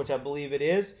Jasmine, which I believe it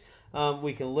is,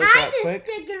 we can look that quick. I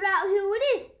just figured out who it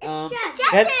is. It's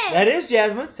Jasmine. That is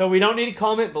Jasmine, so we don't need to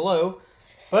comment below.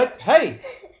 But, hey,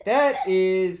 that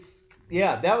is...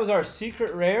 Yeah, that was our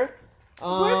secret rare.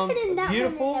 We're putting that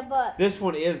beautiful. one in the book. This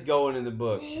one is going in the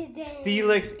book.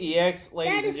 Steelix EX,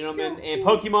 ladies and gentlemen, so and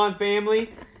cool. Pokemon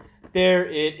family. There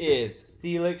it is.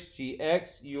 Steelix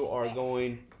GX. You are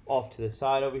going off to the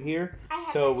side over here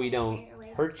so we don't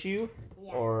hurt you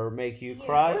or make you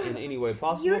cry in any way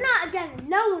possible. You're not going to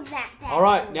know that. All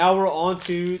right, now we're on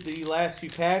to the last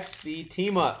few packs, the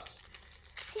team-ups.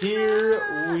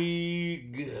 Here we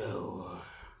go.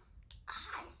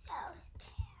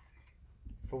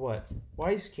 For what? Why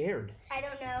are you scared? I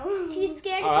don't know. She's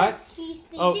scared because she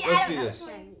thinks... Oh, let's do this.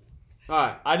 All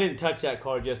right, I didn't touch that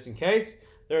card just in case.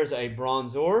 There's a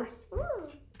Bronzor.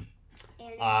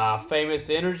 Famous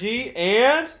Energy,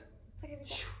 and...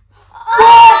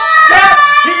 Oh!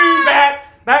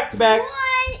 Back to back.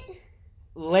 What?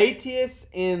 Latios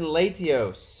and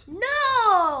Latios.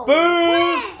 No!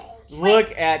 Boom!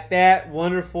 Look at that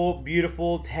wonderful,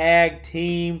 beautiful tag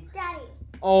team. Daddy.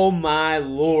 Oh my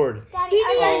lord. Daddy,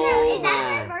 is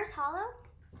that a reverse hollow?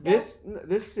 This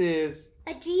is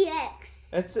a GX.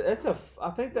 That's a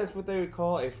I think that's what they would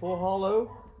call a full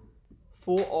hollow,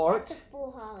 full art. That's a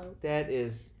full hollow. That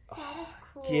is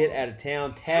cool. Get out of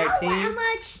town tag team. How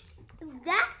much?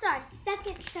 That's our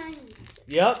second shiny.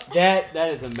 Yep, that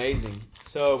is amazing.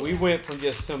 So we went from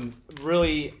just some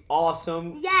really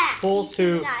awesome pulls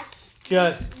to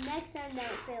just next time don't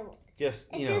fill. Just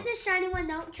if there's a shiny one,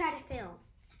 don't try to fill.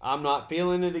 I'm not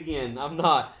feeling it again. I'm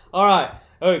not. All right.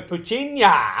 Oh,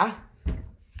 Puchinya,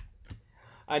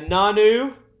 a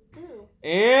Nanu,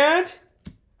 and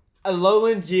a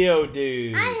Alolan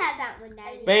Geodude. I have that one,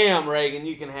 Daddy. Bam, Reagan.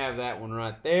 You can have that one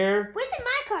right there. Where's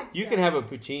my cards? You can have a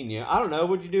Puchinya. I don't know.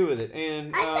 What'd you do with it?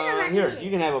 And here,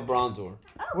 you can have a Bronzor.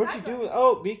 Oh, what'd you do with?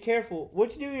 Oh, be careful.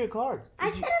 What'd you do with your cards?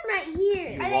 I set them right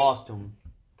here. You lost them.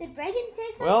 Did Reagan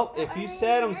take them? Well, if you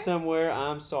set them somewhere,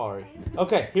 I'm sorry.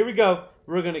 Okay, here we go.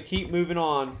 We're going to keep moving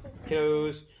on,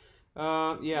 kiddos.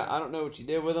 Yeah, I don't know what you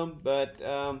did with them, but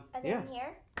Are they in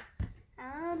here?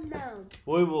 No.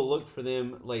 We will look for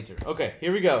them later. Okay,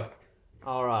 here we go.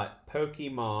 All right,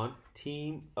 Pokemon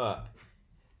Team Up.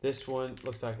 This one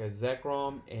looks like a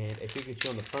Zekrom and a Pikachu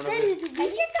on the front of it. Did you get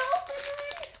the open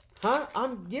one? Huh?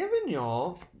 I'm giving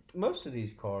y'all most of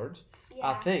these cards.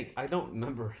 Yeah. I think. I don't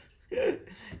remember.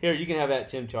 Here, you can have that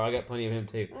Chimchar. I got plenty of him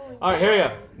too. Ooh, all right, here we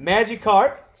go.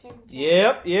 Magikarp.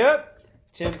 Chimchar. Yep.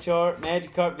 Chimchar.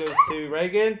 Magikarp goes to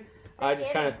Reagan. I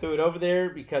just kind of threw it over there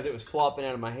because it was flopping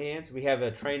out of my hands. We have a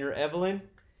trainer, Evelyn.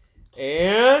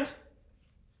 And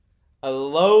a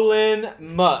Alolan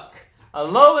Muck.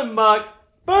 Alolan Muck.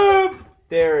 Boom.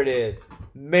 There it is.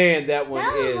 Man, that one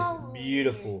is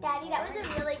beautiful. Daddy, that was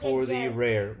a really good for the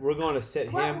rare. We're going to set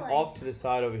him off to the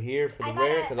side over here for the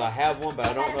rare because I have one, but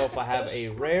I don't know if I have a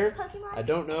rare. I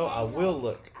don't know. I will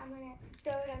look. I'm going to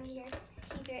throw it on here.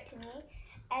 He threw it to me.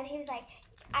 And he was like,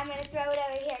 I'm gonna throw it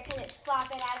over here because it's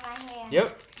flopping out of my hand.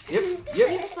 Yep.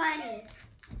 It's funny.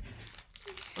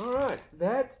 All right,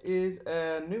 that is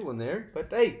a new one there.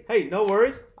 But hey, no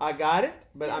worries. I got it.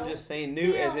 But I'm just saying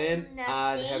new as in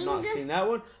I have not seen that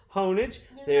one. Honage.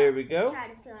 There we go. Try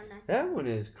to feel nothing. That one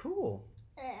is cool.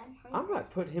 I might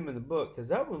put him in the book because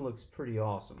that one looks pretty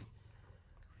awesome.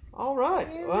 All right,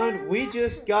 well, we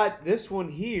just got this one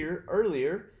here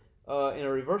earlier in a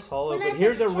reverse holo. But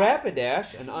here's a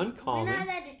Rapidash, an uncommon.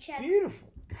 Beautiful.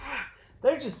 God,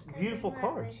 they're just beautiful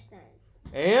cards.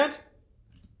 And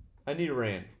a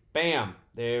Nidoran. Bam.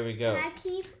 There we go. Can I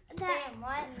keep that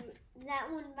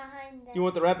one behind there? You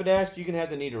want the Rapidash? You can have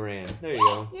the Nidoran. There you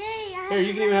go. Yay, Here,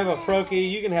 you can even have a Froakie.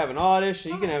 You can have an Oddish.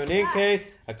 You can have an Inkay,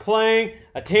 a Clang,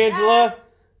 a Tangela,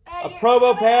 a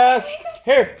Probopass.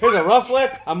 Here's a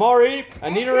Rufflet, a Mareep, a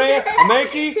Nidoran, a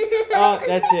Mankey.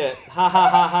 That's it. Ha ha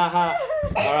ha ha ha.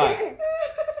 All right.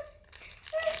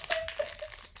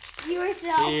 You are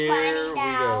so funny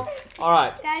now. All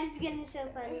right. Daddy's getting so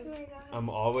funny. I'm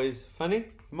always funny.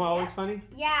 Am I always funny?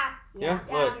 Yeah. Yeah.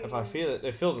 Look, if I feel it,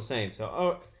 it feels the same.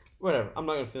 So, whatever. I'm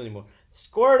not gonna feel anymore.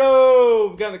 Squirtle.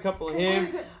 We've got a couple of him.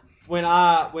 When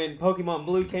Pokemon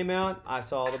Blue came out, I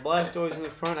saw the Blastoise in the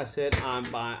front. I said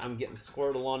I'm getting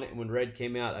Squirtle on it. And when Red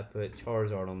came out, I put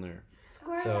Charizard on there.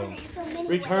 Squirtle. So many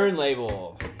return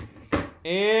label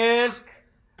and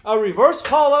a reverse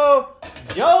holo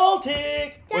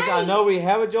Joltik, which I know we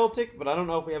have a Joltik, but I don't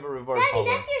know if we have a reverse holo.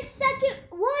 Daddy, that's your second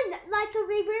one, like a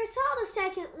reverse holo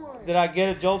second one. Did I get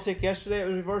a Joltik yesterday? It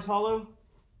was reverse holo.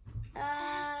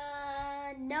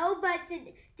 No, but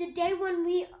the day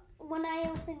when I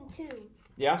opened 2.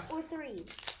 Yeah. Or 3.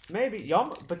 Maybe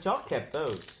but y'all kept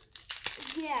those.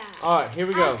 Yeah. All right, here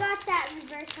we go. I got that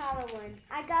reverse holo one.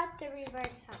 I got the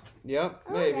reverse holo. Yep,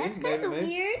 Oh, maybe. that's kind of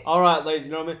weird. All right, ladies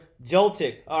and gentlemen,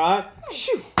 Joltik. All right.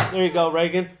 Shoo. There you go,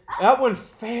 Reagan. That one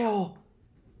fell.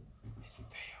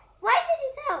 Why did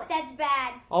you throw it? That's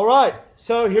bad. All right,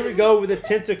 so here we go with a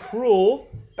Tentacruel.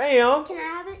 Bam. Can I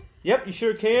have it? Yep, you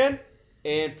sure can.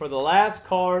 And for the last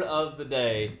card of the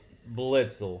day,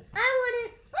 Blitzel. I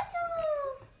want it.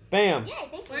 Blitzel. Bam. Yeah,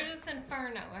 thank you. Where's this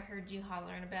Inferno I heard you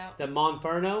hollering about? The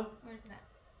Monferno. Where's that?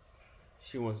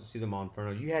 She wants to see the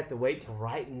Monferno. You have to wait till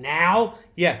right now.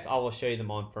 Yes, I will show you the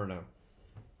Monferno.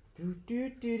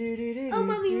 Oh,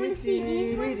 Mommy, you want to see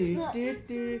these ones?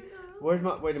 Look. Where's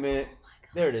my? Wait a minute.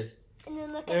 There it is. And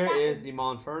then look There at that is one. the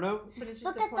Monferno. But it's just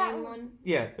Look a at that plain one. one.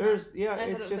 Yeah,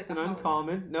 it's just an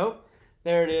uncommon. Nope.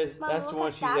 There it is. Mom, That's the look one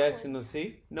at she's that asking to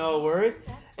see. No worries.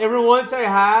 Everyone say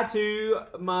hi to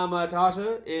Mama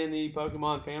Tasha in the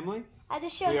Pokemon family. I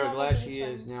just showed We are Mama glad these she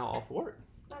ones. is now off work.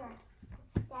 Mama,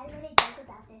 Daddy, what did you think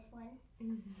about this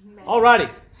one? Alrighty,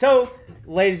 so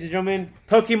ladies and gentlemen,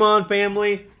 Pokemon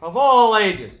family of all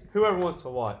ages, whoever wants to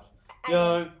watch,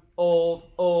 young,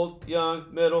 old, young,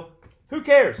 middle, who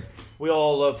cares? We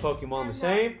all love Pokemon the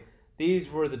same. These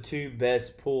were the 2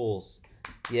 best pools.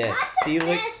 Yes,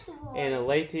 Steelix and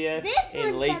Latias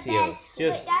and Latios.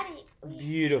 Just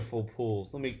beautiful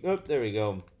pools. Let me. Oh, there we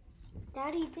go.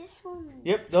 Daddy, this one.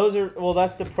 Yep, those are. Well,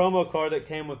 that's the promo card that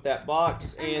came with that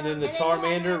box, and then the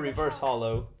Charmander reverse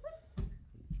holo.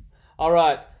 All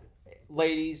right,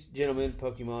 ladies, gentlemen,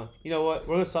 Pokemon. You know what?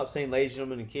 We're gonna stop saying ladies,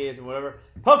 gentlemen, and kids and whatever.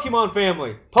 Pokemon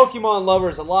family, Pokemon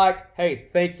lovers alike. Hey,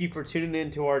 thank you for tuning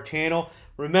in to our channel.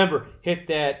 Remember, hit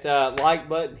that like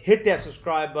button, hit that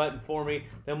subscribe button for me.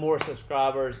 The more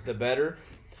subscribers, the better.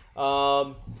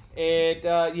 Yeah,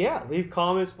 leave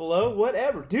comments below.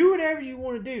 Whatever, do whatever you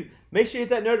want to do. Make sure you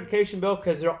hit that notification bell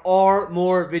because there are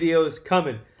more videos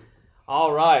coming.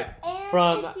 All right, And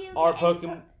from if you our get any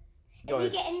Pokemon. If you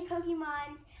get any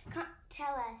Pokemons,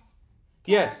 tell us.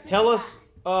 Yes, tell us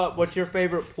what your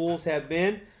favorite pools have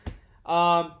been.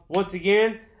 Once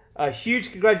again, a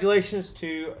huge congratulations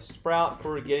to Sprout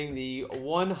for getting the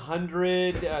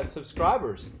 100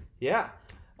 subscribers. Yeah.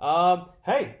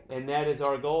 Hey, and that is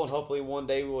our goal, and hopefully one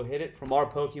day we will hit it. From our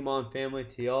Pokemon family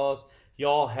to y'all's.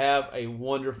 Y'all have a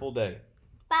wonderful day.